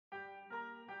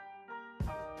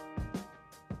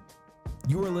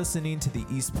You are listening to the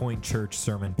East Point Church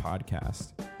Sermon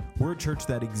Podcast. We're a church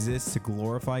that exists to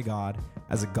glorify God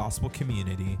as a gospel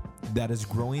community that is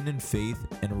growing in faith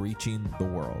and reaching the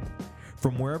world.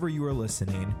 From wherever you are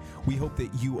listening, we hope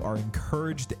that you are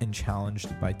encouraged and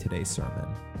challenged by today's sermon.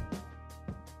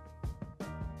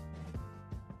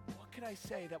 What could I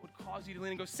say that would cause you to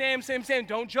lean and go, Sam,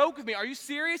 don't joke with me. Are you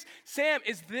serious? Sam,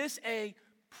 is this a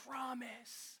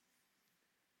promise?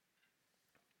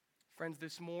 Friends,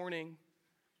 this morning,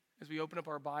 as we open up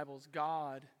our Bibles,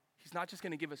 God, He's not just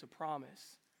going to give us a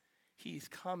promise. He's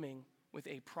coming with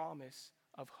a promise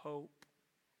of hope.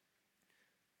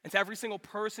 And to every single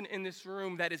person in this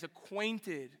room that is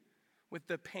acquainted with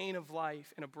the pain of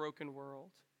life in a broken world,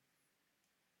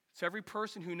 to every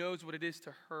person who knows what it is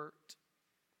to hurt,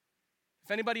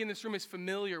 if anybody in this room is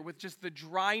familiar with just the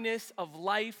dryness of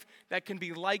life that can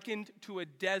be likened to a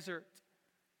desert,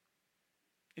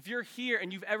 if you're here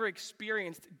and you've ever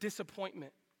experienced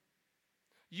disappointment,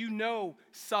 you know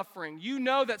suffering, you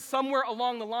know that somewhere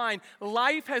along the line,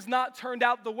 life has not turned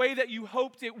out the way that you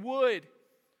hoped it would,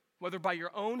 whether by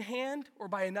your own hand or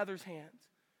by another's hand.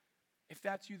 If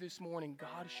that's you this morning,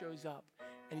 God shows up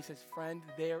and He says, friend,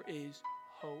 there is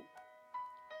hope.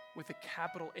 With a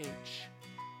capital H,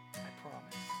 I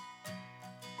promise.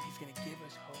 He's going to give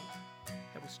us hope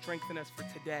that will strengthen us for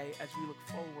today as we look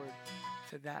forward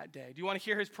to that day. Do you want to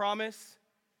hear His promise?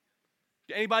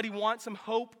 Anybody want some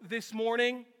hope this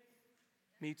morning?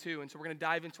 Me too. And so we're going to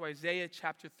dive into Isaiah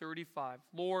chapter 35.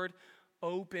 Lord,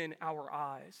 open our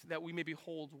eyes that we may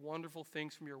behold wonderful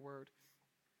things from your word.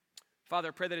 Father,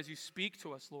 I pray that as you speak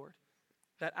to us, Lord,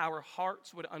 that our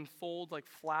hearts would unfold like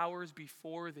flowers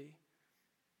before thee,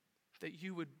 that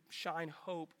you would shine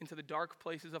hope into the dark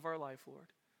places of our life, Lord,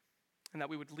 and that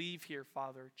we would leave here,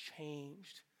 Father,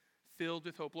 changed, filled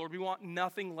with hope. Lord, we want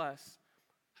nothing less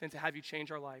than to have you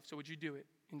change our life. So would you do it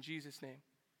in Jesus' name?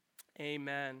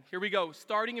 Amen. Here we go.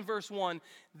 Starting in verse 1,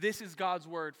 this is God's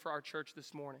word for our church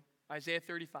this morning. Isaiah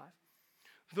 35.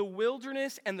 The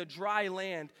wilderness and the dry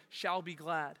land shall be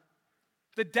glad.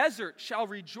 The desert shall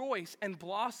rejoice and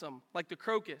blossom like the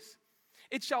crocus.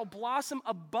 It shall blossom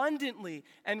abundantly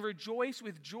and rejoice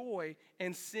with joy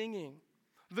and singing.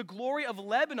 The glory of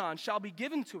Lebanon shall be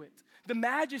given to it, the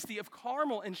majesty of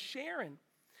Carmel and Sharon.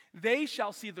 They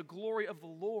shall see the glory of the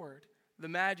Lord, the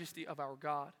majesty of our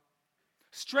God.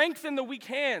 Strengthen the weak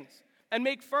hands and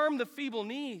make firm the feeble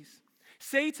knees.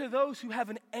 Say to those who have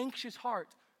an anxious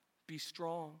heart, be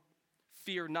strong,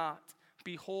 fear not.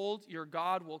 Behold, your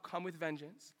God will come with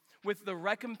vengeance. With the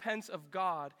recompense of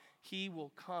God, He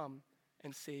will come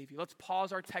and save you. Let's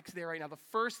pause our text there right now. The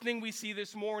first thing we see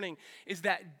this morning is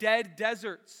that dead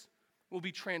deserts will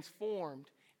be transformed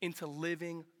into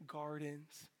living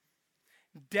gardens.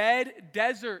 Dead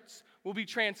deserts will be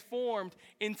transformed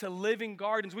into living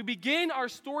gardens. We begin our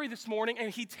story this morning,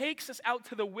 and He takes us out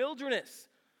to the wilderness.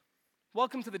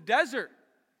 Welcome to the desert.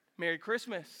 Merry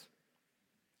Christmas.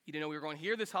 You didn't know we were going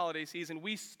here this holiday season.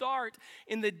 We start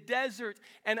in the desert,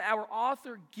 and our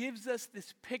author gives us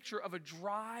this picture of a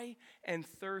dry and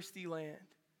thirsty land.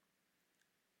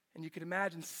 And you can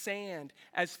imagine sand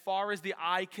as far as the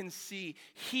eye can see.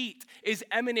 Heat is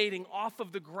emanating off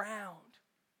of the ground.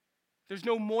 There's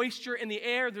no moisture in the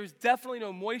air. There's definitely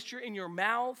no moisture in your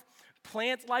mouth.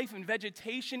 Plant life and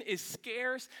vegetation is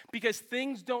scarce because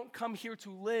things don't come here to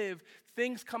live.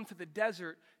 Things come to the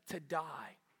desert to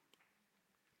die.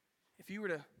 If you were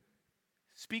to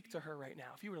speak to her right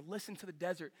now, if you were to listen to the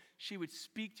desert, she would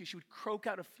speak to you. She would croak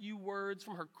out a few words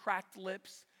from her cracked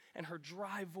lips and her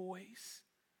dry voice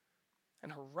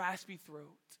and her raspy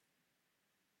throat.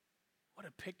 What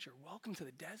a picture. Welcome to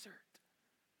the desert.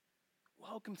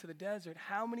 Welcome to the desert.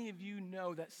 How many of you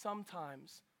know that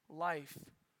sometimes life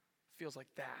feels like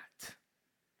that?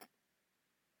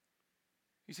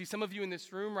 You see, some of you in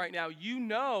this room right now, you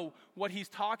know what he's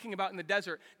talking about in the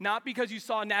desert, not because you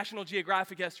saw National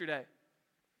Geographic yesterday,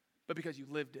 but because you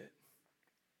lived it.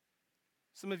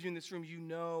 Some of you in this room, you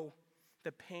know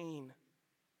the pain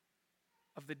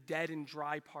of the dead and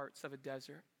dry parts of a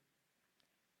desert.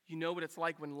 You know what it's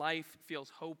like when life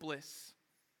feels hopeless,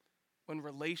 when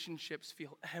relationships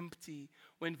feel empty,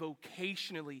 when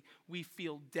vocationally we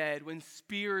feel dead, when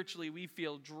spiritually we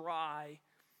feel dry,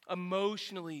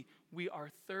 emotionally we are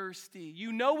thirsty.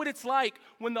 You know what it's like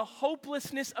when the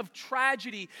hopelessness of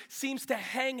tragedy seems to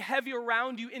hang heavy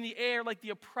around you in the air like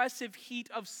the oppressive heat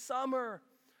of summer.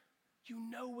 You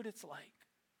know what it's like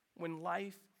when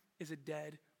life is a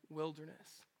dead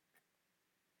wilderness.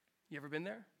 You ever been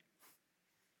there?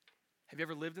 Have you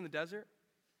ever lived in the desert?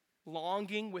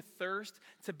 Longing with thirst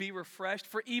to be refreshed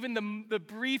for even the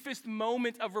briefest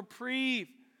moment of reprieve.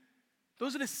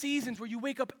 Those are the seasons where you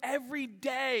wake up every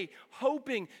day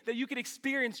hoping that you could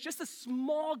experience just a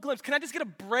small glimpse. Can I just get a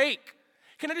break?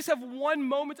 Can I just have one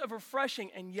moment of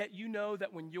refreshing? And yet you know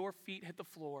that when your feet hit the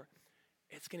floor,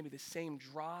 it's going to be the same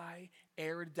dry,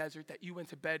 arid desert that you went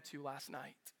to bed to last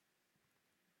night.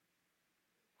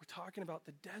 We're talking about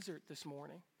the desert this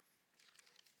morning.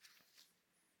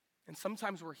 And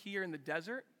sometimes we're here in the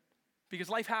desert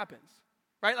because life happens,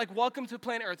 right? Like, welcome to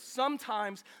planet Earth.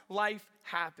 Sometimes life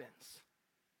happens.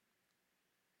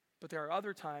 But there are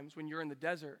other times when you're in the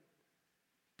desert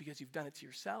because you've done it to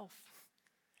yourself.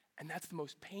 And that's the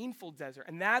most painful desert.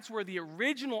 And that's where the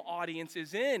original audience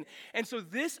is in. And so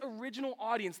this original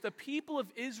audience, the people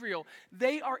of Israel,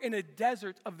 they are in a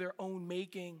desert of their own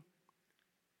making.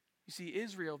 You see,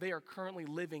 Israel, they are currently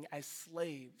living as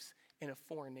slaves in a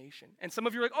foreign nation. And some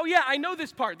of you are like, oh yeah, I know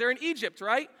this part. They're in Egypt,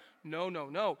 right?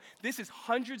 No. This is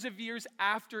hundreds of years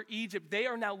after Egypt. They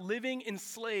are now living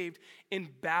enslaved in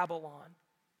Babylon.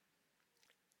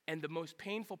 And the most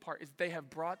painful part is they have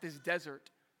brought this desert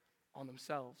on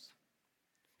themselves.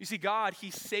 You see, God,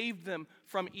 he saved them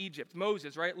from Egypt.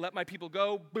 Moses, right? Let my people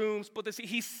go. Boom, split the sea.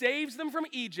 He saves them from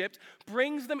Egypt,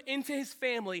 brings them into his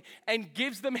family, and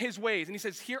gives them his ways. And he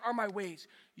says, here are my ways.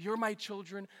 You're my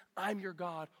children. I'm your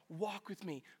God. Walk with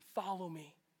me. Follow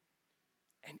me.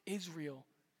 And Israel,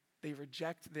 they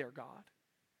reject their God.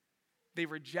 They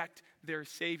reject their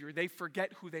Savior. They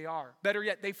forget who they are. Better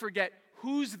yet, they forget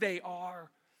whose they are.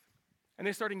 And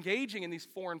they start engaging in these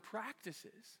foreign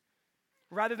practices.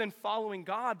 Rather than following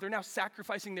God, they're now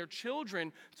sacrificing their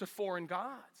children to foreign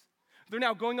gods. They're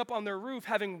now going up on their roof,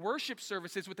 having worship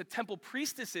services with the temple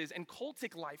priestesses and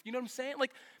cultic life. You know what I'm saying?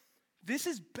 Like, this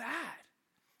is bad.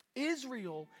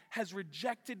 Israel has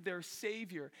rejected their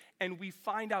Savior, and we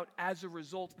find out as a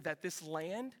result that this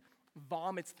land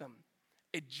vomits them,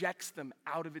 ejects them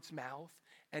out of its mouth,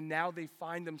 and now they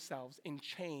find themselves in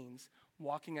chains,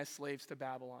 walking as slaves to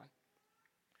Babylon.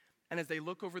 And as they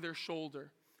look over their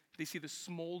shoulder, they see the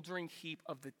smoldering heap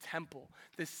of the temple.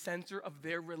 The center of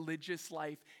their religious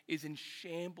life is in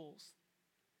shambles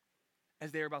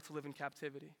as they are about to live in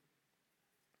captivity.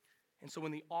 And so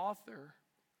when the author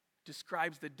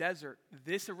describes the desert,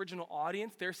 this original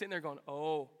audience, they're sitting there going,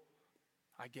 oh,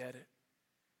 I get it.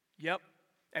 Yep.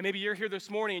 And maybe you're here this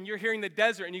morning and you're hearing the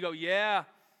desert and you go, yeah,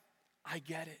 I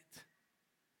get it.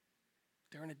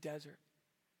 They're in a desert.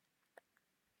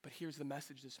 But here's the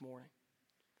message this morning.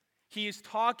 He is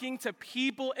talking to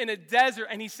people in a desert,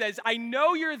 and he says, I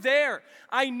know you're there.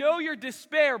 I know your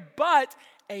despair, but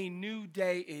a new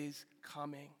day is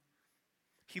coming.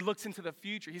 He looks into the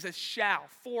future. He says, shall,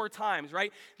 4 times,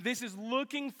 right? This is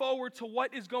looking forward to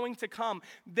what is going to come.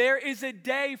 There is a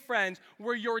day, friends,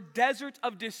 where your desert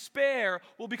of despair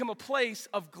will become a place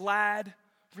of glad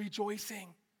rejoicing.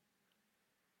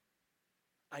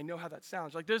 I know how that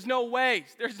sounds. Like, there's no way.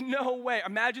 There's no way.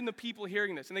 Imagine the people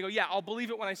hearing this, and they go, yeah, I'll believe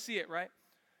it when I see it, right?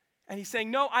 And he's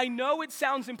saying, no, I know it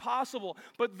sounds impossible,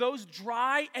 but those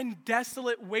dry and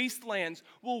desolate wastelands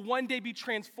will one day be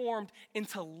transformed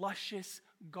into luscious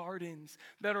gardens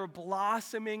that are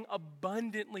blossoming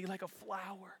abundantly like a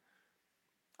flower.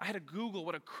 I had to Google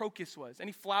what a crocus was.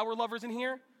 Any flower lovers in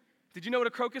here? Did you know what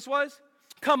a crocus was?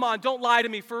 Come on, don't lie to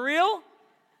me. For real?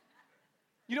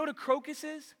 You know what a crocus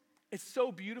is? It's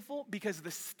so beautiful because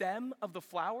the stem of the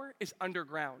flower is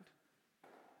underground.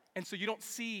 And so you don't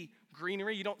see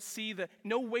greenery, you don't see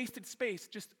no wasted space,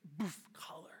 just boof,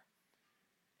 color.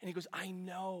 And he goes, I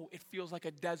know it feels like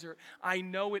a desert. I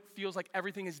know it feels like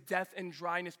everything is death and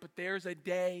dryness, but there's a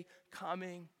day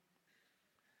coming.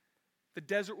 The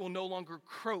desert will no longer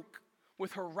croak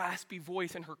with her raspy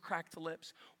voice and her cracked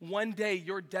lips. One day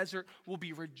your desert will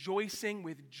be rejoicing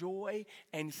with joy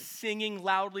and singing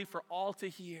loudly for all to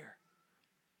hear.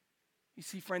 You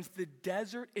see, friends, the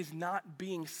desert is not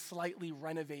being slightly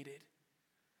renovated.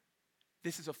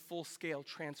 This is a full-scale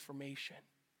transformation.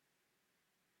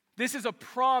 This is a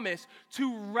promise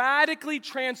to radically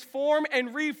transform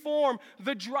and reform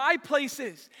the dry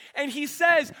places. And he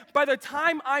says, by the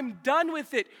time I'm done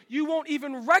with it, you won't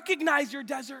even recognize your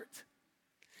desert.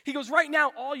 He goes, right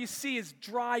now, all you see is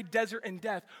dry desert and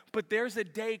death. But there's a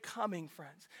day coming,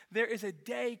 friends. There is a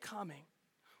day coming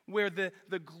where the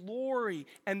glory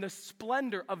and the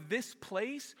splendor of this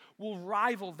place will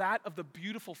rival that of the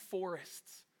beautiful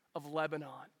forests of Lebanon.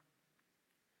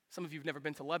 Some of you have never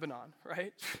been to Lebanon,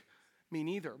 right? Me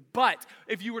neither. But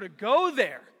if you were to go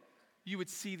there, you would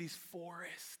see these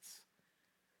forests.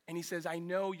 And he says, I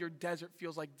know your desert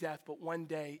feels like death, but one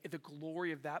day the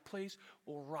glory of that place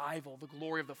will rival the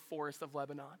glory of the forest of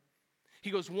Lebanon. He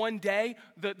goes, one day,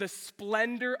 the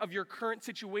splendor of your current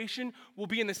situation will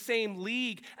be in the same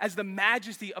league as the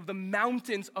majesty of the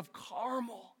mountains of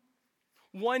Carmel.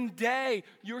 One day,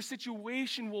 your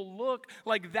situation will look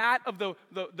like that of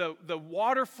the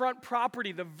waterfront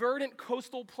property, the verdant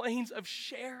coastal plains of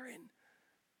Sharon.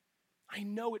 I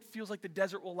know it feels like the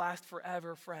desert will last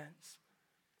forever, friends,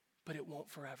 but it won't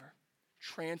forever.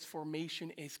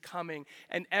 Transformation is coming.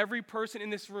 And every person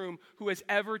in this room who has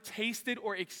ever tasted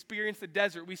or experienced the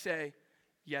desert, we say,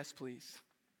 yes, please.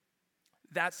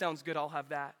 That sounds good, I'll have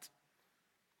that.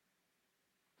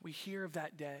 We hear of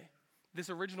that day. This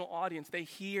original audience, they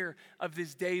hear of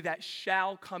this day that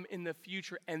shall come in the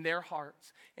future, and their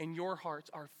hearts and your hearts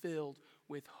are filled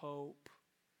with hope.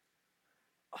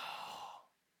 Oh,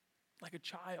 like a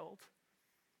child.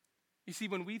 You see,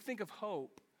 when we think of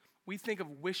hope, we think of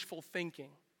wishful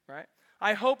thinking, right?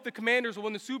 I hope the Commanders will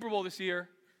win the Super Bowl this year.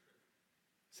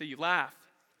 So you laugh.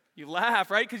 You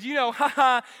laugh, right? Because you know,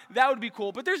 that would be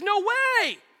cool. But there's no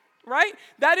way, right?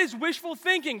 That is wishful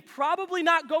thinking. Probably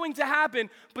not going to happen,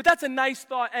 but that's a nice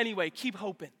thought anyway. Keep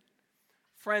hoping.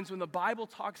 Friends, when the Bible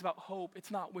talks about hope,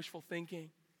 it's not wishful thinking.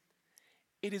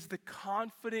 It is the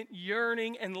confident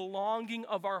yearning and longing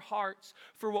of our hearts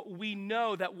for what we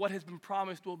know that what has been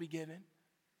promised will be given.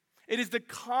 It is the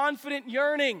confident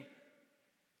yearning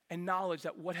and knowledge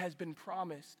that what has been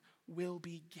promised will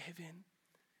be given.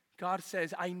 God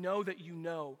says, I know that you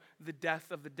know the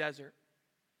death of the desert,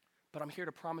 but I'm here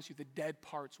to promise you the dead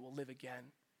parts will live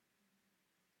again.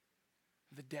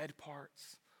 The dead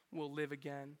parts will live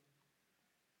again.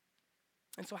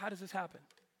 And so how does this happen?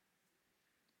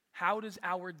 How does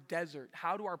our desert,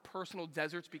 how do our personal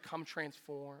deserts become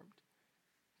transformed?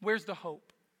 Where's the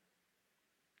hope?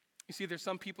 You see, there's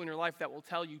some people in your life that will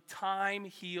tell you time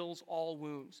heals all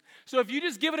wounds. So if you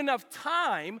just give it enough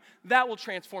time, that will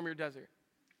transform your desert.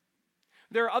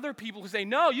 There are other people who say,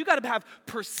 no, you got to have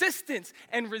persistence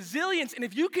and resilience, and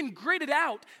if you can grit it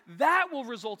out, that will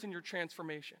result in your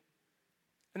transformation.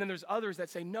 And then there's others that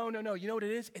say, no, you know what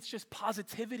it is? It's just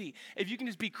positivity. If you can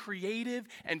just be creative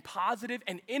and positive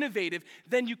and innovative,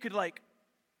 then you could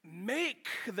make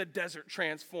the desert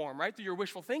transform, right? Through your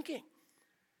wishful thinking.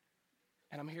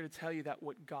 And I'm here to tell you that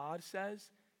what God says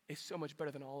is so much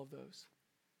better than all of those.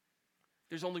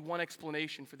 There's only one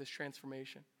explanation for this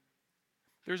transformation.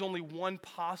 There's only one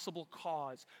possible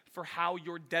cause for how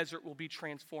your desert will be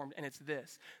transformed, and it's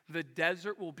this. The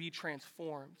desert will be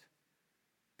transformed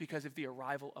because of the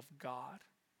arrival of God.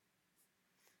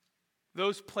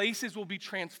 Those places will be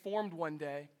transformed one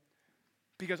day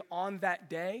because on that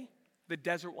day, the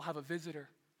desert will have a visitor.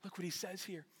 Look what he says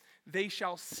here. They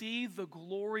shall see the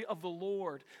glory of the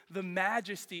Lord, the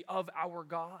majesty of our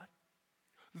God.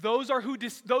 Those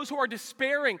who are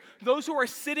despairing, those who are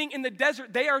sitting in the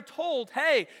desert, they are told,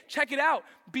 hey, check it out.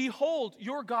 Behold,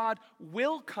 your God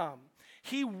will come.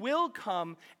 He will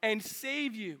come and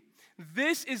save you.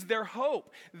 This is their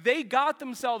hope. They got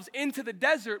themselves into the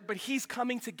desert, but he's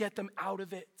coming to get them out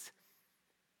of it.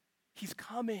 He's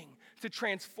coming to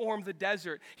transform the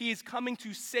desert. He is coming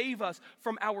to save us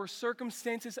from our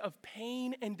circumstances of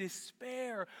pain and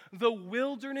despair. The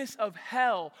wilderness of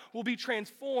hell will be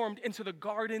transformed into the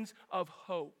gardens of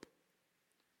hope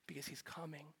because he's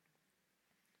coming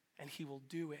and he will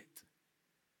do it.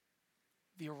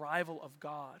 The arrival of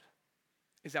God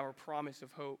is our promise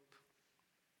of hope.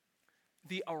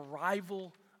 The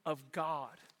arrival of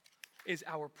God is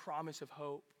our promise of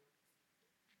hope.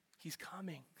 He's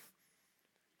coming.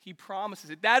 He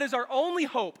promises it. That is our only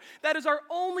hope. That is our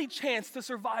only chance to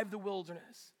survive the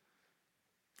wilderness.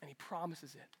 And he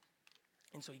promises it.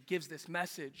 And so he gives this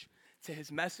message to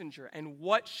his messenger. And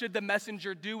what should the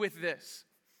messenger do with this?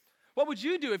 What would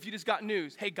you do if you just got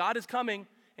news? Hey, God is coming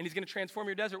and he's going to transform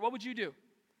your desert. What would you do? You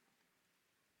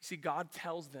see, God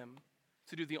tells them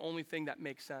to do the only thing that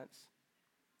makes sense.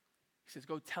 He says,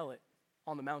 go tell it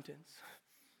on the mountains,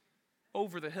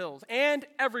 over the hills, and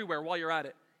everywhere while you're at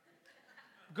it.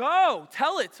 Go,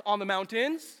 tell it on the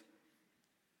mountains,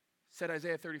 said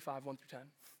Isaiah 35, 1 through 10.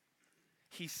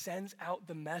 He sends out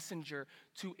the messenger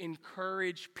to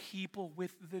encourage people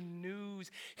with the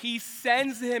news. He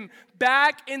sends him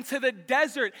back into the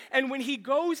desert. And when he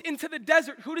goes into the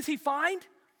desert, who does he find?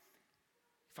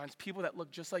 He finds people that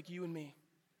look just like you and me.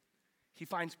 He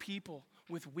finds people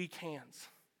with weak hands.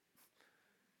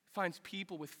 He finds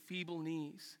people with feeble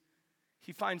knees.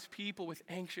 He finds people with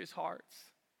anxious hearts.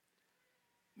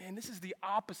 Man, this is the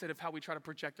opposite of how we try to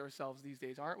project ourselves these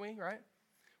days, aren't we, right?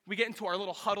 We get into our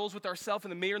little huddles with ourselves in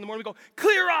the mirror in the morning. We go,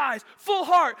 clear eyes, full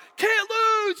heart, can't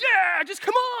lose, yeah, just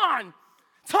come on.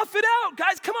 Tough it out,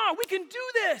 guys, come on, we can do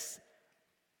this.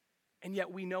 And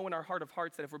yet we know in our heart of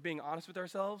hearts that if we're being honest with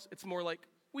ourselves, it's more like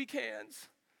weak hands,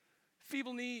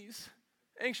 feeble knees,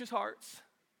 anxious hearts.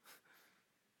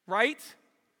 Right?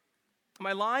 Am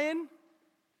I lying?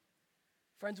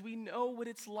 Friends, we know what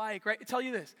it's like, right? I tell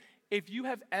you this, if you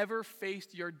have ever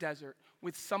faced your desert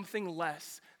with something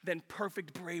less than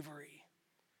perfect bravery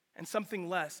and something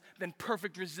less than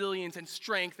perfect resilience and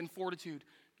strength and fortitude,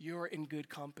 you're in good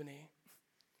company.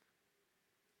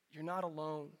 You're not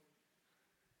alone.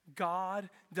 God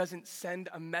doesn't send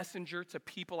a messenger to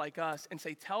people like us and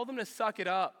say, tell them to suck it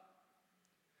up.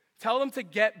 Tell them to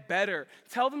get better.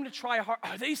 Tell them to try hard.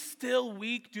 Are they still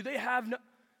weak? Do they have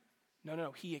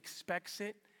No. He expects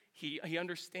it. He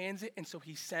understands it. And so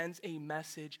he sends a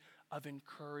message of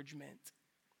encouragement.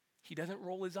 He doesn't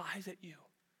roll his eyes at you.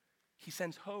 He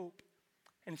sends hope.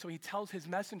 And so he tells his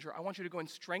messenger, I want you to go and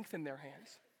strengthen their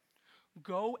hands.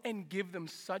 Go and give them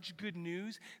such good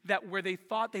news that where they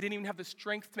thought they didn't even have the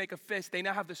strength to make a fist, they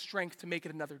now have the strength to make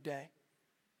it another day.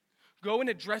 Go and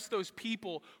address those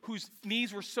people whose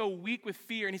knees were so weak with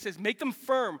fear. And he says, make them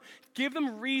firm. Give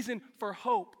them reason for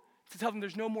hope to tell them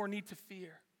there's no more need to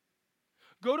fear.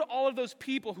 Go to all of those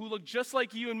people who look just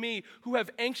like you and me, who have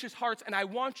anxious hearts, and I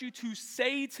want you to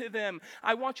say to them,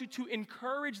 I want you to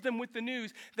encourage them with the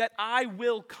news that I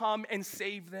will come and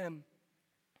save them.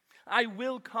 I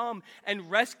will come and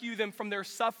rescue them from their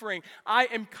suffering. I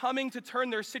am coming to turn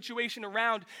their situation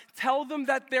around. Tell them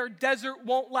that their desert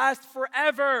won't last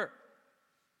forever.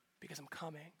 Because I'm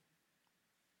coming.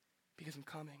 Because I'm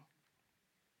coming.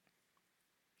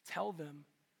 Tell them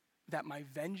that my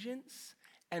vengeance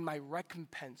and my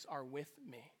recompense are with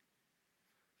me.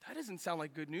 That doesn't sound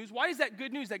like good news. Why is that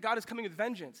good news that God is coming with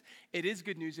vengeance? It is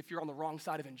good news if you're on the wrong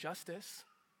side of injustice.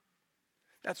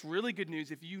 That's really good news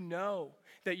if you know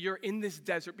that you're in this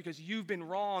desert because you've been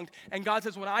wronged. And God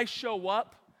says, when I show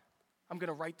up, I'm going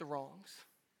to right the wrongs.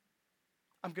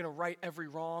 I'm going to right every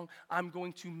wrong. I'm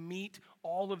going to meet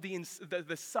all of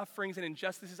the sufferings and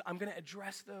injustices. I'm going to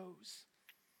address those.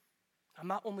 I'm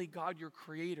not only God, your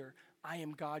creator. I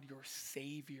am God, your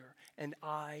savior. And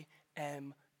I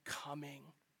am coming.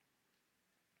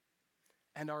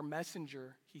 And our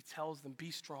messenger, he tells them, be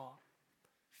strong.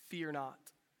 Fear not.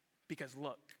 Because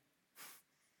look.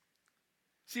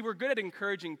 See, we're good at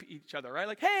encouraging each other, right?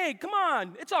 Like, hey, come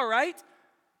on, it's all right.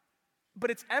 But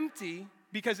it's empty.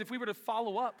 Because if we were to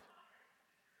follow up,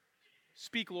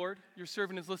 speak, Lord, your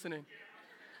servant is listening.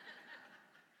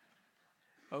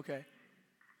 Okay.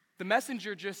 The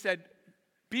messenger just said,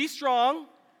 be strong,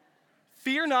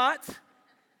 fear not,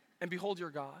 and behold your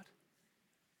God.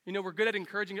 You know, we're good at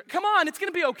encouraging. Come on, it's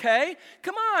going to be okay.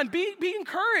 Come on, be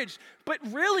encouraged. But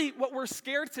really, what we're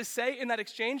scared to say in that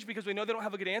exchange, because we know they don't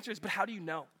have a good answer, is, but how do you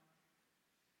know?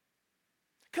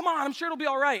 Come on, I'm sure it'll be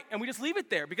all right. And we just leave it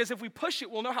there because if we push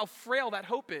it, we'll know how frail that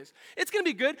hope is. It's going to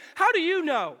be good. How do you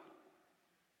know?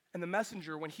 And the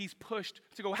messenger, when he's pushed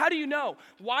to go, how do you know?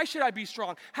 Why should I be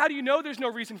strong? How do you know there's no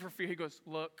reason for fear? He goes,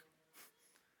 look,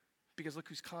 because look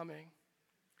who's coming.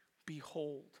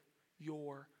 Behold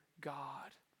your God.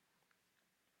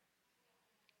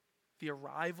 The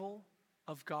arrival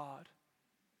of God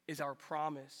is our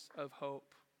promise of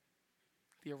hope.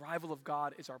 The arrival of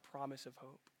God is our promise of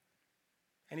hope.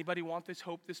 Anybody want this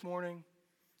hope this morning?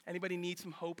 Anybody need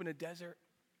some hope in a desert?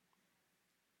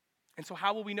 And so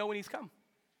how will we know when he's come?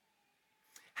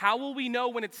 How will we know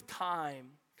when it's time?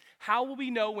 How will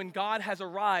we know when God has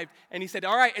arrived and he said,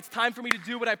 all right, it's time for me to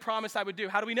do what I promised I would do?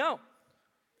 How do we know?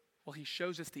 Well, he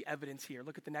shows us the evidence here.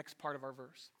 Look at the next part of our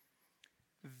verse.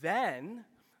 Then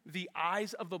the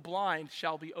eyes of the blind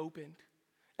shall be opened,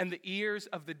 and the ears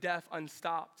of the deaf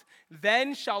unstopped.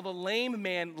 Then shall the lame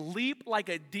man leap like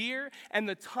a deer, and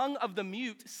the tongue of the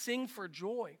mute sing for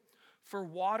joy. For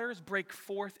waters break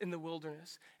forth in the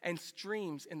wilderness, and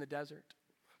streams in the desert.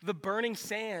 The burning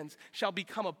sands shall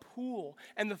become a pool,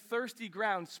 and the thirsty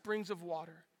ground springs of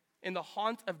water. In the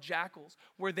haunt of jackals,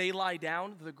 where they lie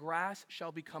down, the grass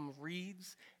shall become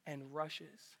reeds and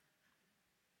rushes.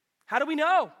 How do we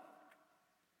know?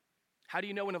 How do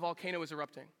you know when a volcano is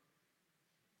erupting?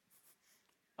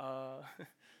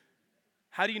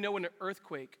 How do you know when an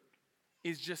earthquake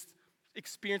is just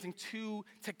experiencing two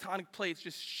tectonic plates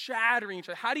just shattering each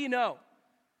other? How do you know?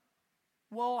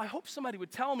 Well, I hope somebody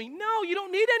would tell me. No, you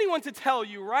don't need anyone to tell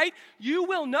you, right? You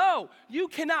will know. You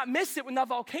cannot miss it when that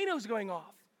volcano is going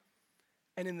off.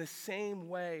 And in the same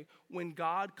way, when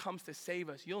God comes to save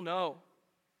us, you'll know.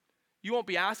 You won't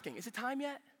be asking, is it time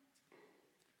yet?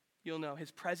 You'll know. His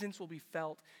presence will be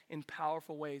felt in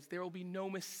powerful ways. There will be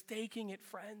no mistaking it,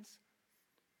 friends,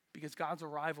 because God's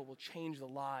arrival will change the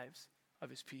lives of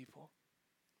his people.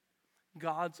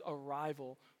 God's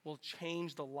arrival will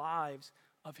change the lives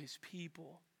of his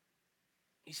people.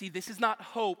 You see, this is not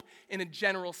hope in a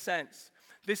general sense.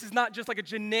 This is not just like a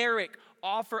generic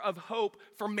offer of hope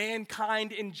for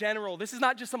mankind in general. This is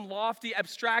not just some lofty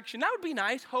abstraction. That would be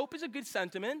nice. Hope is a good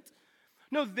sentiment.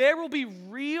 No, there will be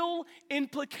real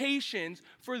implications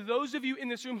for those of you in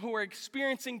this room who are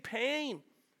experiencing pain.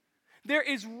 There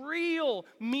is real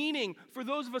meaning for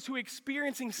those of us who are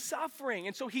experiencing suffering.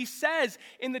 And so he says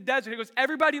in the desert, he goes,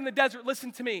 everybody in the desert,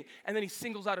 listen to me. And then he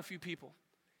singles out a few people.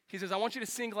 He says, I want you to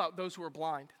single out those who are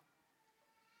blind.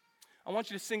 I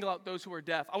want you to single out those who are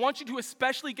deaf. I want you to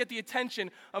especially get the attention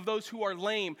of those who are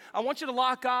lame. I want you to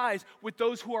lock eyes with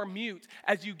those who are mute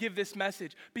as you give this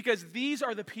message, because these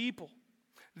are the people.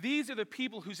 These are the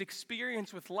people whose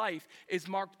experience with life is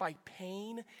marked by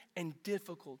pain and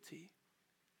difficulty.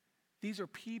 These are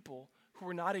people who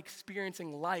are not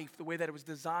experiencing life the way that it was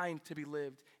designed to be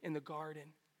lived in the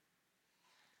garden.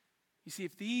 You see,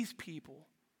 if these people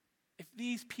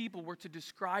were to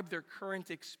describe their current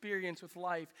experience with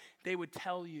life, they would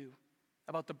tell you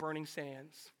about the burning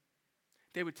sands.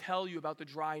 They would tell you about the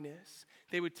dryness.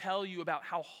 They would tell you about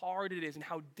how hard it is and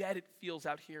how dead it feels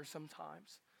out here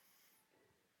sometimes.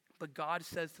 But God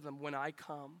says to them, when I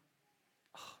come,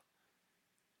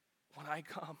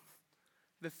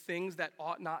 the things that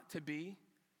ought not to be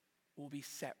will be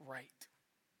set right.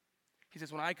 He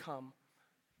says, when I come,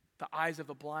 the eyes of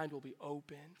the blind will be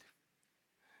opened.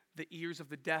 The ears of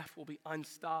the deaf will be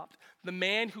unstopped. The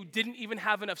man who didn't even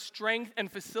have enough strength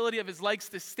and facility of his legs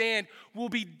to stand will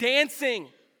be dancing.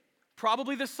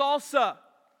 Probably the salsa,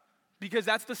 because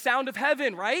that's the sound of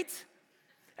heaven, right?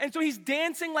 And so he's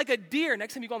dancing like a deer.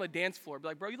 Next time you go on the dance floor, be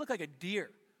like, bro, you look like a deer.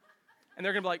 And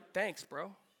they're going to be like, thanks,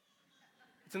 bro.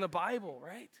 It's in the Bible,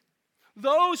 right?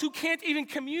 Those who can't even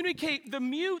communicate, the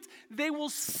mute, they will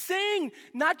sing,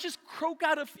 not just croak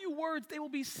out a few words, they will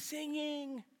be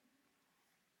singing.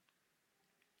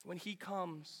 When he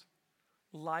comes,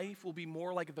 life will be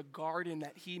more like the garden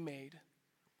that he made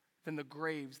than the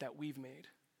graves that we've made.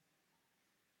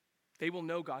 They will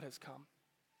know God has come.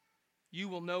 You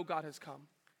will know God has come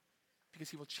because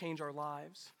he will change our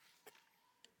lives.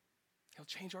 He'll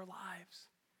change our lives.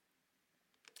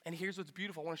 And here's what's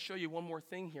beautiful. I want to show you one more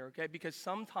thing here, okay? Because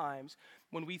sometimes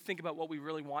when we think about what we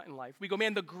really want in life, we go,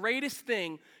 man, the greatest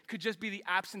thing could just be the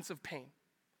absence of pain.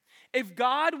 If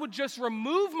God would just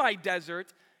remove my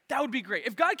desert, that would be great.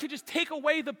 If God could just take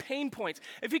away the pain points,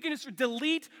 if he could just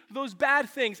delete those bad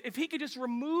things, if he could just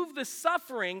remove the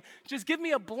suffering, just give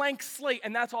me a blank slate,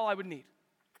 and that's all I would need.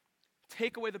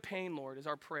 Take away the pain, Lord, is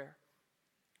our prayer.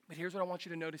 But here's what I want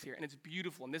you to notice here, and it's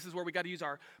beautiful, and this is where we got to use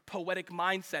our poetic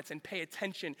mindsets and pay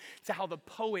attention to how the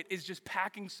poet is just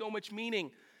packing so much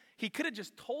meaning. He could have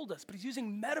just told us, but he's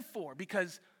using metaphor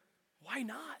because why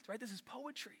not, right? This is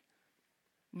poetry.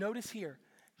 Notice here,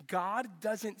 God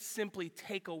doesn't simply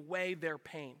take away their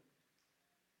pain.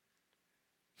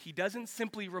 He doesn't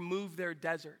simply remove their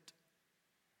desert.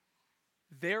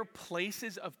 Their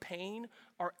places of pain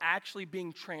are actually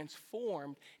being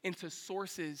transformed into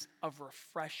sources of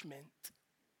refreshment.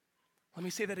 Let me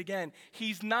say that again.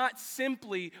 He's not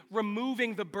simply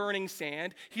removing the burning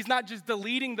sand. He's not just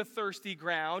deleting the thirsty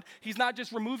ground. He's not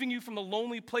just removing you from the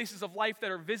lonely places of life that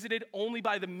are visited only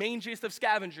by the mangiest of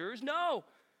scavengers. No.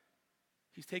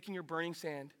 He's taking your burning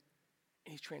sand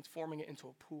and he's transforming it into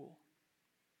a pool.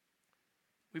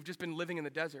 We've just been living in the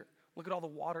desert. Look at all the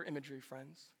water imagery,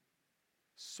 friends.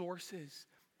 Sources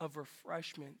of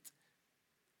refreshment.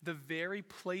 The very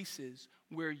places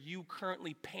where you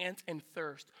currently pant and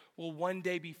thirst will one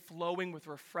day be flowing with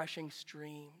refreshing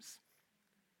streams.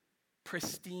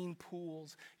 Pristine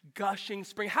pools, gushing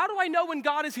spring. How do I know when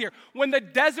God is here? When the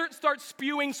desert starts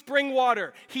spewing spring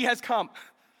water, he has come.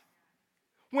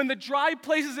 When the dry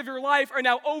places of your life are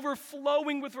now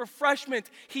overflowing with refreshment,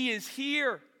 he is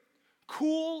here.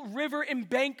 Cool river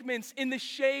embankments in the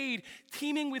shade,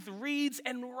 teeming with reeds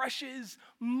and rushes,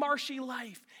 marshy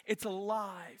life. It's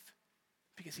alive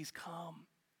because he's come.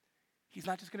 He's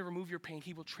not just going to remove your pain,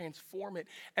 he will transform it.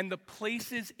 And the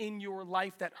places in your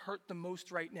life that hurt the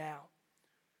most right now,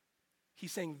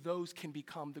 he's saying those can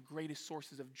become the greatest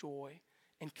sources of joy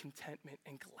and contentment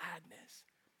and gladness.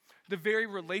 The very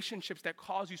relationships that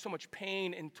cause you so much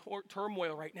pain and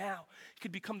turmoil right now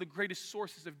could become the greatest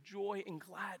sources of joy and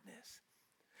gladness.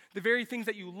 The very things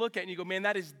that you look at and you go, man,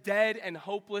 that is dead and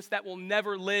hopeless, that will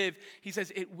never live. He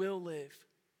says, it will live.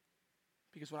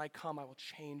 Because when I come, I will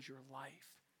change your life.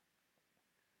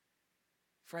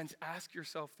 Friends, ask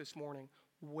yourself this morning,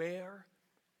 where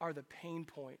are the pain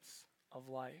points of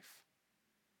life?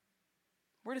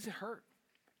 Where does it hurt?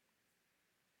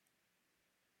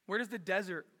 Where does the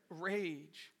desert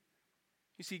rage?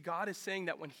 You see, God is saying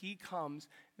that when he comes,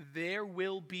 there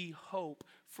will be hope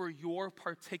for your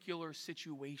particular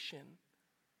situation.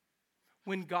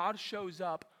 When God shows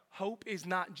up, hope is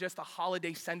not just a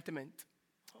holiday sentiment.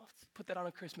 Let's put that on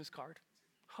a Christmas card.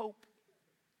 Hope.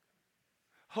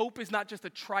 Hope is not just a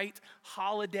trite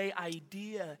holiday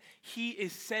idea. He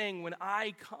is saying, when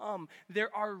I come, there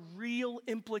are real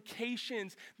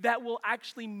implications that will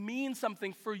actually mean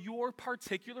something for your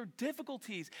particular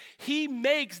difficulties. He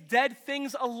makes dead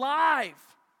things alive.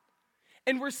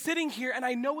 And we're sitting here, and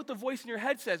I know what the voice in your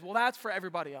head says. Well, that's for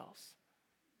everybody else.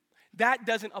 That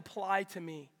doesn't apply to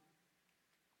me.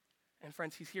 And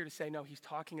friends, he's here to say, no, he's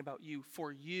talking about you,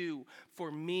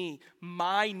 for me,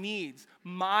 my needs,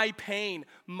 my pain,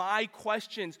 my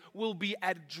questions will be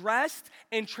addressed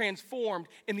and transformed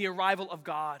in the arrival of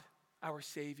God, our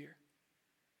Savior.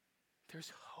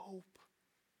 There's hope.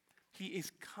 He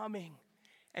is coming,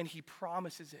 and he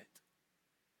promises it.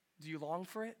 Do you long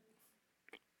for it?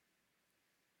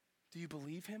 Do you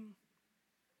believe him?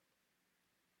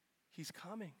 He's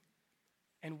coming,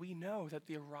 and we know that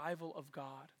the arrival of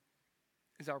God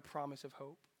is our promise of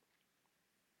hope.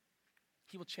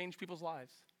 He will change people's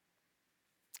lives.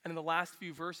 And in the last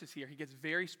few verses here, he gets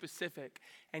very specific,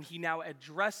 and he now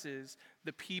addresses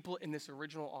the people in this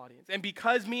original audience. And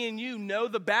because me and you know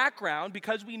the background,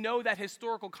 because we know that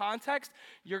historical context,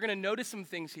 you're going to notice some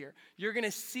things here. You're going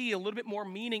to see a little bit more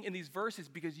meaning in these verses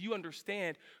because you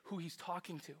understand who he's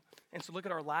talking to. And so look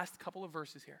at our last couple of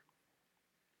verses here.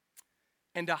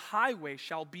 And a highway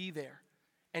shall be there,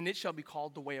 and it shall be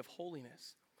called the way of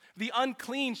holiness. The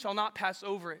unclean shall not pass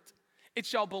over it. It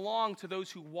shall belong to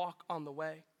those who walk on the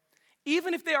way.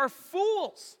 Even if they are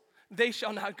fools, they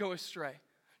shall not go astray.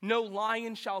 No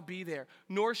lion shall be there,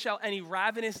 nor shall any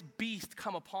ravenous beast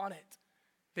come upon it.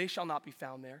 They shall not be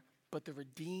found there, but the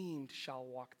redeemed shall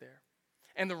walk there.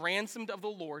 And the ransomed of the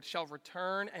Lord shall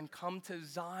return and come to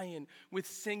Zion with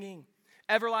singing.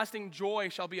 Everlasting joy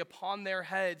shall be upon their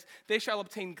heads. They shall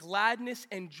obtain gladness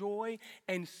and joy,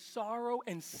 and sorrow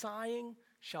and sighing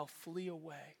shall flee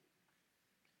away.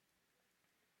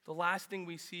 The last thing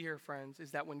we see here, friends,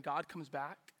 is that when God comes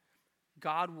back,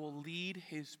 God will lead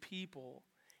his people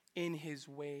in his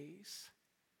ways.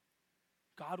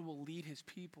 God will lead his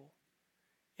people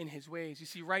in his ways. You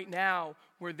see, right now,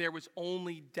 where there was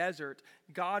only desert,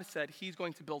 God said he's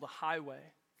going to build a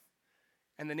highway.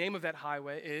 And the name of that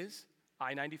highway is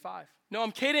I-95. No,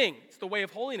 I'm kidding. It's the way of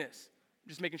holiness. I'm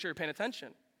just making sure you're paying attention.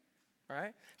 All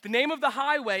right? The name of the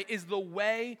highway is the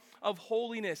way of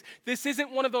holiness. This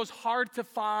isn't one of those hard to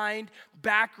find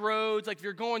back roads, like if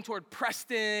you're going toward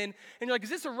Preston and you're like, is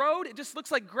this a road? It just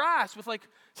looks like grass with like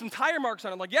some tire marks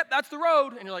on it. I'm like, yep, that's the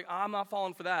road. And you're like, I'm not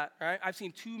falling for that. All right? I've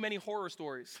seen too many horror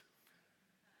stories.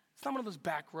 It's not one of those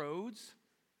back roads.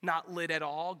 Not lit at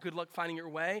all. Good luck finding your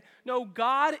way. No,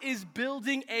 God is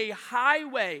building a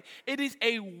highway. It is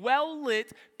a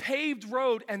well-lit, paved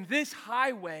road, and this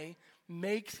highway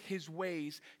makes his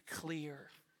ways clear.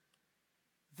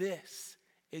 This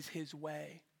is his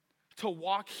way. To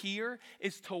walk here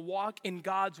is to walk in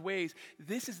God's ways.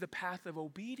 This is the path of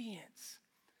obedience.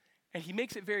 And he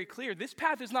makes it very clear, this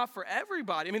path is not for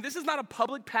everybody. I mean, this is not a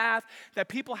public path that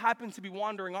people happen to be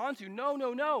wandering onto. No,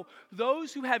 no, no.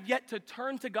 Those who have yet to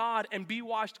turn to God and be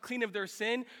washed clean of their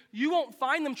sin, you won't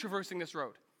find them traversing this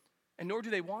road, and nor do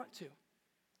they want to.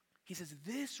 He says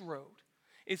this road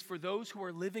is for those who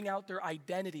are living out their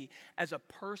identity as a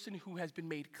person who has been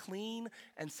made clean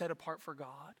and set apart for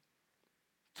God.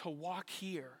 To walk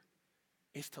here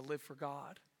is to live for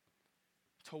God.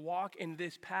 To walk in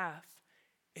this path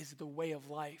is the way of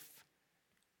life.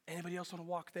 Anybody else want to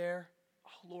walk there?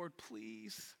 Oh, Lord,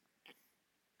 please.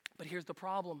 But here's the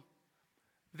problem.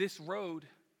 This road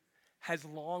has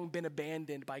long been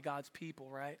abandoned by God's people,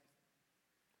 right?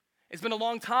 It's been a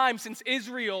long time since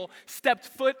Israel stepped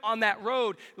foot on that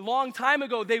road. A long time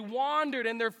ago, they wandered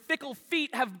and their fickle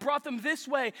feet have brought them this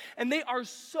way. And they are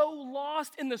so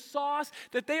lost in the sauce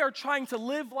that they are trying to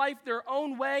live life their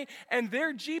own way. And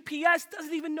their GPS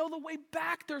doesn't even know the way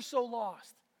back. They're so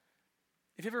lost.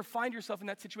 If you ever find yourself in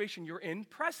that situation, you're in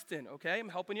Preston, okay? I'm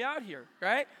helping you out here,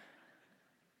 right?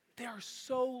 They are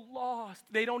so lost.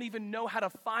 They don't even know how to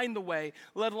find the way,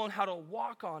 let alone how to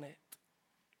walk on it.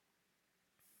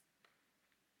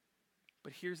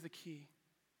 But here's the key.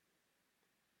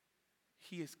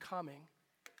 He is coming.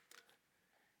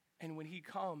 And when he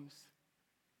comes,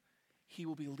 he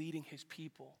will be leading his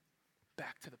people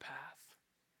back to the path.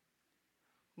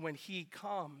 when he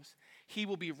comes, he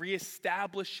will be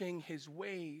reestablishing his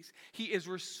ways. He is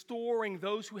restoring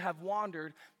those who have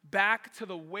wandered back to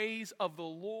the ways of the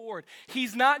Lord.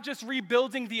 He's not just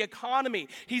rebuilding the economy.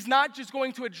 He's not just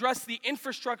going to address the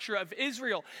infrastructure of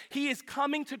Israel. He is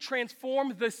coming to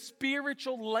transform the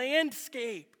spiritual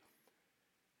landscape.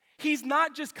 He's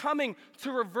not just coming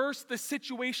to reverse the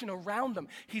situation around them.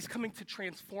 He's coming to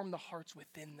transform the hearts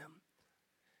within them.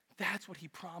 That's what he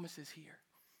promises here.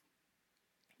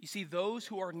 You see, those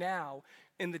who are now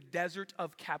in the desert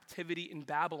of captivity in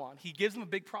Babylon, he gives them a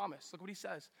big promise. Look what he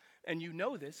says. And you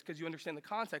know this because you understand the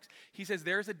context. He says,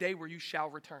 there's a day where you shall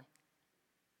return.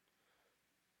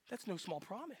 That's no small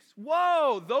promise.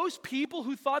 Whoa, those people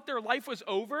who thought their life was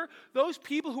over, those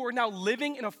people who are now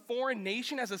living in a foreign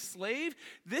nation as a slave,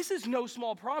 this is no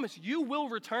small promise. You will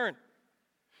return.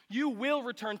 You will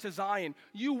return to Zion.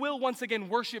 You will once again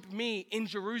worship me in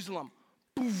Jerusalem.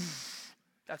 Poof.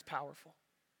 That's powerful.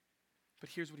 But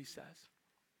here's what he says.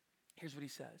 Here's what he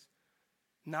says.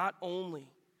 Not only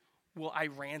will I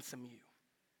ransom you,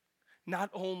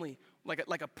 not only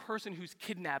like a person who's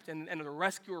kidnapped and the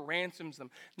rescuer ransoms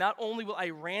them, not only will I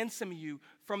ransom you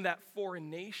from that foreign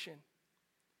nation,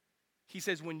 he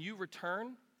says, when you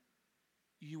return,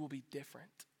 you will be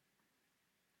different.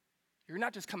 You're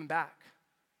not just coming back.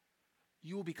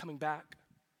 You will be coming back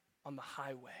on the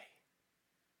highway.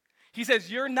 He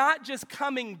says, you're not just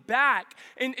coming back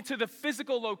into the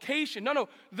physical location. No,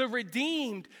 the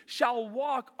redeemed shall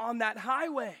walk on that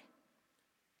highway.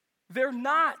 They're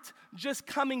not just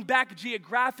coming back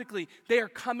geographically. They are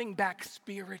coming back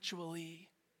spiritually.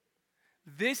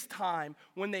 This time,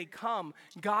 when they come,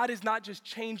 God is not just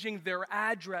changing their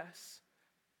address.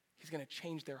 He's going to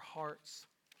change their hearts.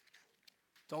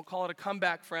 Don't call it a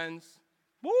comeback, friends.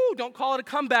 Woo, don't call it a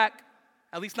comeback.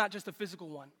 At least not just a physical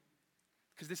one.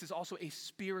 Because this is also a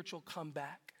spiritual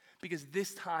comeback. Because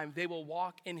this time they will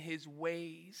walk in his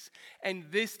ways. And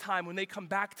this time when they come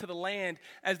back to the land,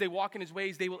 as they walk in his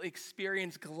ways, they will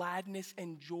experience gladness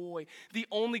and joy. The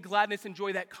only gladness and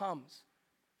joy that comes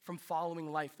from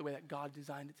following life the way that God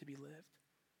designed it to be lived.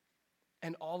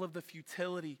 And all of the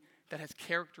futility that has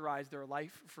characterized their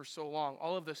life for so long,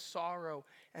 all of the sorrow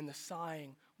and the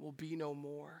sighing will be no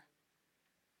more.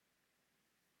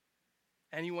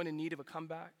 Anyone in need of a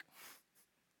comeback?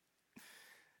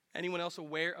 Anyone else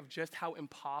aware of just how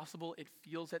impossible it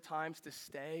feels at times to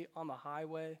stay on the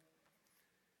highway?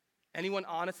 Anyone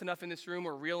honest enough in this room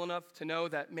or real enough to know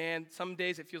that, man, some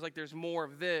days it feels like there's more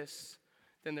of this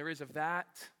than there is of that?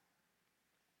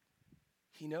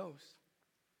 He knows.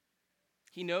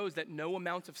 He knows that no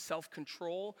amount of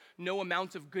self-control, no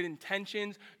amount of good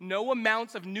intentions, no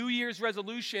amount of New Year's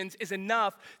resolutions is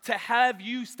enough to have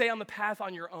you stay on the path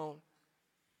on your own.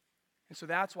 And so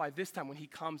that's why this time when he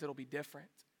comes, it'll be different.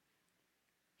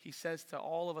 He says to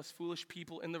all of us foolish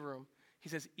people in the room, he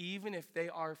says, even if they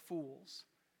are fools,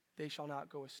 they shall not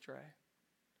go astray.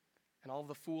 And all of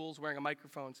the fools wearing a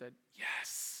microphone said,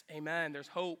 yes, amen, there's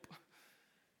hope.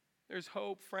 There's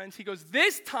hope, friends. He goes,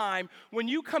 this time, when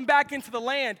you come back into the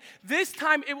land, this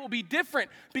time it will be different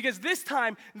because this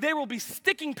time there will be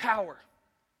sticking power.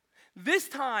 This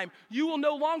time you will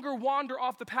no longer wander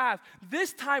off the path.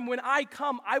 This time when I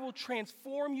come, I will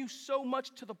transform you so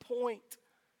much to the point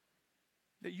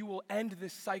that you will end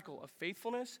this cycle of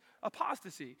faithfulness,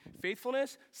 apostasy,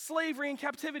 faithfulness, slavery and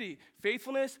captivity,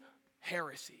 faithfulness,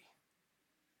 heresy.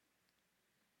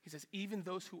 He says, even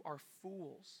those who are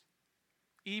fools,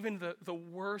 even the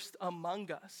worst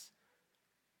among us,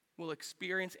 will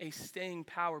experience a staying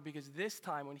power because this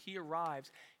time when he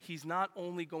arrives, he's not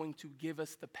only going to give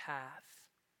us the path,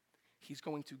 he's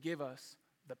going to give us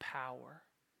the power.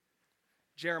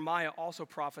 Jeremiah also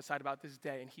prophesied about this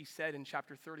day, and he said in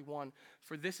chapter 31,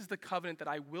 "For this is the covenant that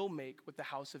I will make with the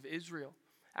house of Israel.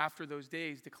 After those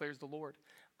days, declares the Lord,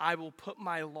 I will put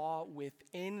my law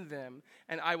within them,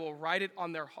 and I will write it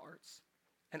on their hearts,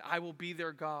 and I will be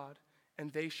their God,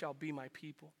 and they shall be my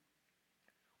people."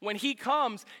 When he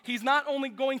comes, he's not only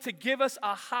going to give us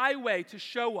a highway to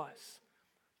show us,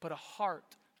 but a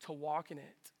heart to walk in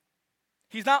it.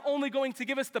 He's not only going to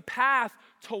give us the path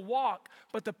to walk,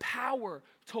 but the power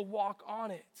to walk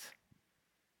on it.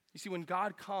 You see, when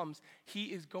God comes,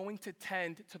 he is going to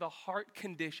tend to the heart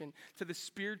condition, to the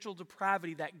spiritual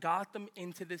depravity that got them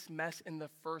into this mess in the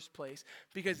first place.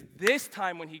 Because this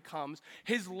time when he comes,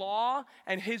 his law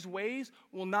and his ways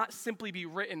will not simply be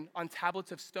written on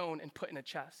tablets of stone and put in a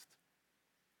chest.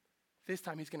 This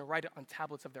time he's going to write it on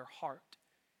tablets of their heart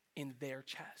in their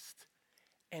chest.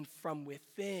 And from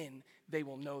within, they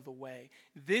will know the way.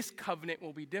 This covenant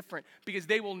will be different because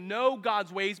they will know God's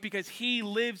ways because he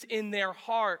lives in their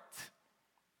heart.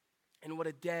 And what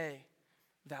a day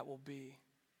that will be.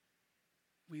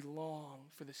 We long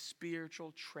for the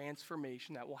spiritual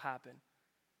transformation that will happen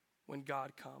when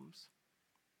God comes.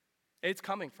 It's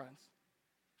coming, friends,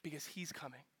 because he's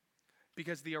coming.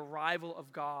 Because the arrival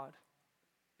of God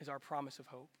is our promise of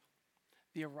hope.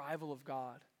 The arrival of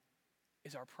God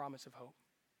is our promise of hope.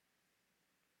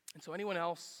 And so anyone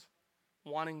else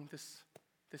wanting this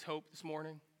hope this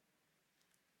morning?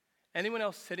 Anyone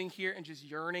else sitting here and just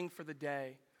yearning for the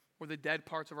day where the dead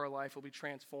parts of our life will be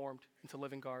transformed into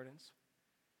living gardens?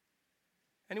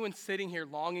 Anyone sitting here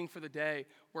longing for the day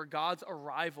where God's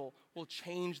arrival will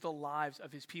change the lives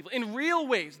of his people in real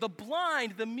ways, the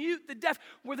blind, the mute, the deaf,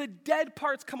 where the dead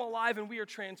parts come alive and we are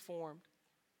transformed?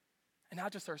 And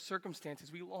not just our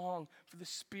circumstances, we long for the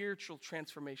spiritual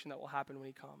transformation that will happen when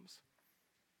he comes.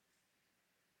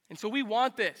 And so we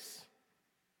want this.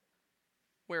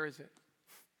 Where is it?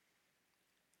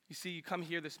 You see, you come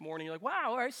here this morning, you're like, wow,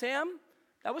 all right, Sam,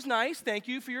 that was nice. Thank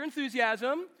you for your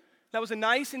enthusiasm. That was a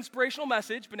nice, inspirational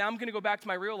message, but now I'm going to go back to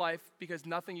my real life because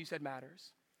nothing you said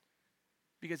matters.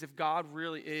 Because if God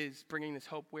really is bringing this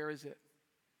hope, where is it?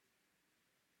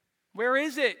 Where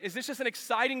is it? Is this just an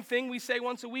exciting thing we say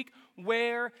once a week?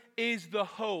 Where is the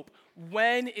hope?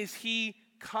 When is he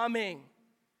coming?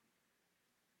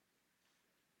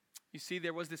 You see,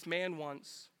 there was this man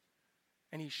once,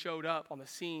 and he showed up on the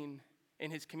scene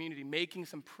in his community making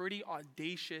some pretty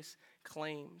audacious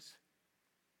claims.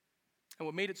 And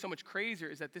what made it so much crazier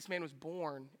is that this man was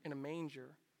born in a manger.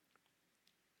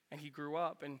 And he grew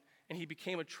up and he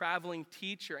became a traveling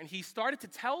teacher. And he started to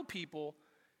tell people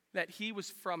that he was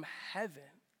from heaven.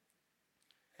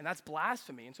 And that's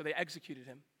blasphemy. And so they executed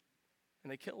him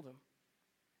and they killed him.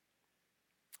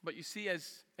 But you see,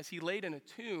 as he laid in a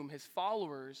tomb, his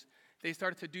followers, they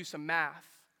started to do some math.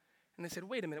 And they said,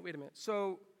 wait a minute.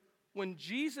 So when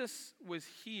Jesus was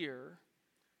here,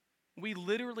 we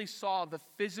literally saw the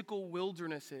physical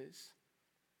wildernesses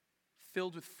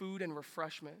filled with food and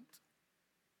refreshment.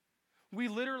 We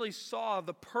literally saw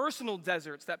the personal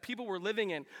deserts that people were living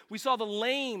in. We saw the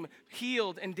lame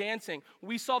healed and dancing.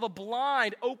 We saw the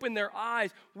blind open their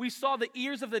eyes. We saw the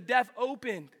ears of the deaf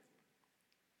opened.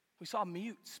 We saw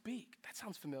mute speak. That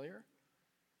sounds familiar.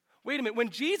 Wait a minute, when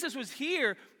Jesus was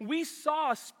here, we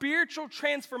saw spiritual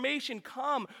transformation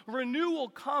come, renewal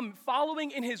come, following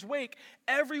in his wake.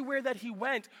 Everywhere that he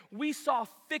went, we saw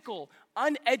fickle,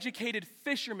 uneducated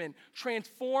fishermen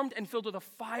transformed and filled with a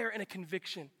fire and a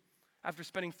conviction after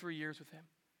spending 3 years with him.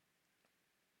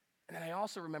 And then I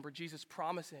also remember Jesus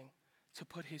promising to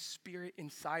put his Spirit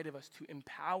inside of us, to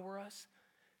empower us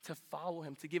to follow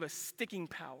him, to give us sticking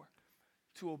power,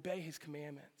 to obey his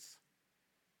commandments.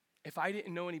 If I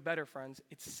didn't know any better, friends,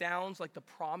 it sounds like the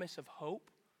promise of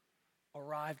hope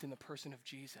arrived in the person of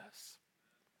Jesus.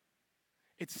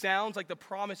 It sounds like the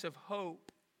promise of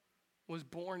hope was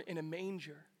born in a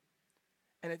manger.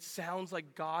 And it sounds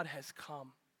like God has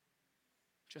come,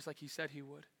 just like he said he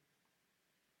would.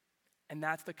 And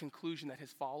that's the conclusion that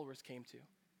his followers came to.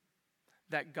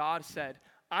 That God said,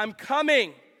 I'm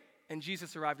coming. And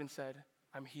Jesus arrived and said,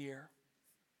 I'm here.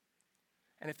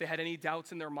 And if they had any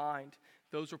doubts in their mind,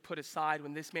 those were put aside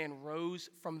when this man rose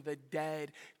from the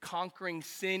dead, conquering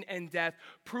sin and death,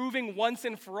 proving once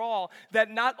and for all that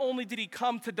not only did he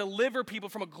come to deliver people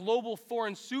from a global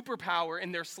foreign superpower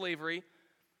in their slavery,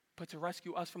 but to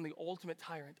rescue us from the ultimate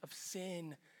tyrant of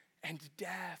sin and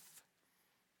death.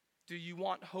 Do you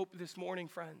want hope this morning,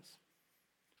 friends?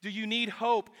 Do you need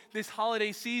hope this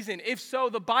holiday season? If so,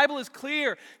 the Bible is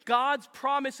clear. God's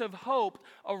promise of hope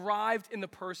arrived in the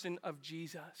person of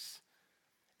Jesus.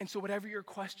 And so whatever your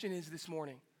question is this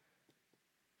morning,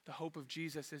 the hope of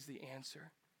Jesus is the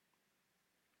answer.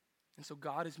 And so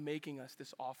God is making us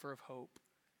this offer of hope.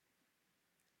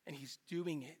 And he's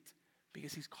doing it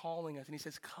because he's calling us. And he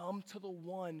says, come to the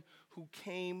one who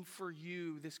came for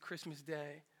you this Christmas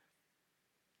day.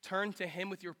 Turn to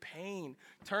him with your pain.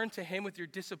 Turn to him with your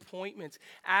disappointments.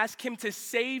 Ask him to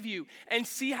save you and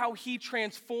see how he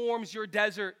transforms your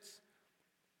deserts.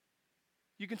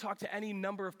 You can talk to any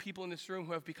number of people in this room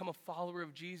who have become a follower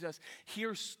of Jesus.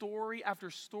 Hear story after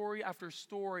story after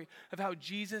story of how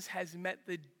Jesus has met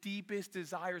the deepest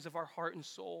desires of our heart and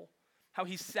soul, how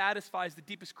he satisfies the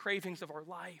deepest cravings of our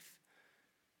life.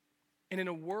 And in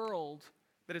a world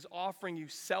that is offering you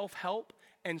self-help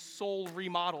and soul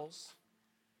remodels,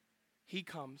 he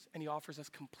comes and he offers us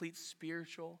complete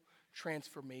spiritual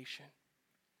transformation.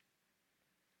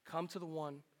 Come to the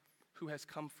one who has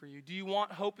come for you. Do you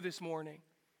want hope this morning?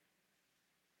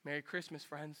 Merry Christmas,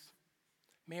 friends.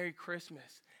 Merry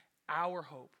Christmas. Our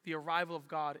hope, the arrival of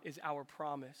God, is our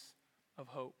promise of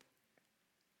hope.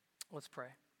 Let's pray.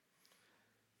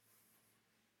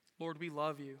 Lord, we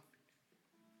love you.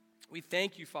 We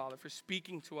thank you, Father, for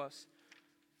speaking to us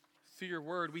through your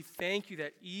word. We thank you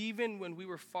that even when we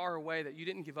were far away, that you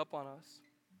didn't give up on us.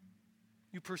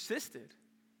 You persisted.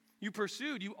 You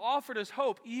pursued. You offered us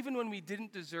hope even when we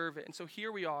didn't deserve it. And so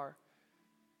here we are,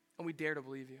 and we dare to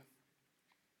believe you.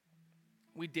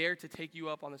 We dare to take you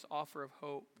up on this offer of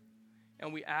hope.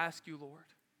 And we ask you, Lord,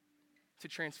 to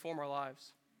transform our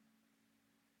lives.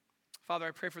 Father,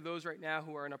 I pray for those right now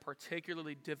who are in a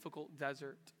particularly difficult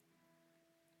desert.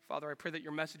 Father, I pray that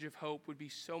your message of hope would be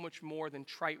so much more than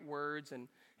trite words and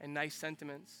nice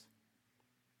sentiments.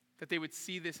 That they would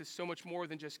see this as so much more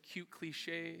than just cute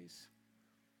cliches,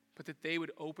 but that they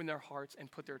would open their hearts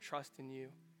and put their trust in you.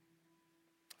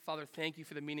 Father, thank you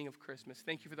for the meaning of Christmas.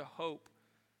 Thank you for the hope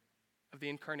of the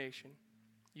incarnation.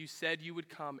 You said you would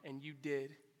come, and you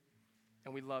did,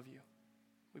 and we love you.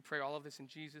 We pray all of this in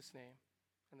Jesus' name.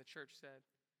 And the church said,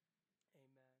 amen.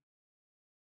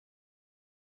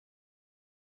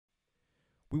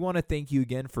 We want to thank you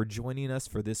again for joining us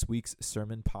for this week's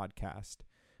sermon podcast.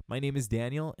 My name is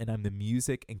Daniel, and I'm the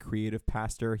music and creative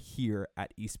pastor here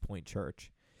at East Point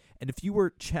Church. And if you were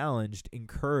challenged,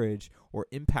 encouraged, or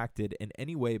impacted in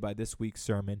any way by this week's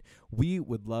sermon, we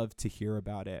would love to hear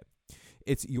about it.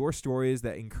 It's your stories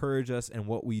that encourage us in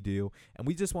what we do, and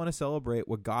we just want to celebrate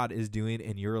what God is doing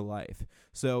in your life.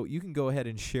 So you can go ahead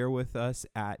and share with us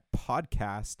at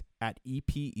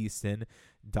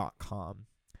podcast@epeaston.com.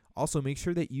 Also, make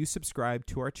sure that you subscribe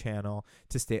to our channel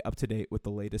to stay up to date with the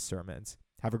latest sermons.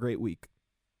 Have a great week.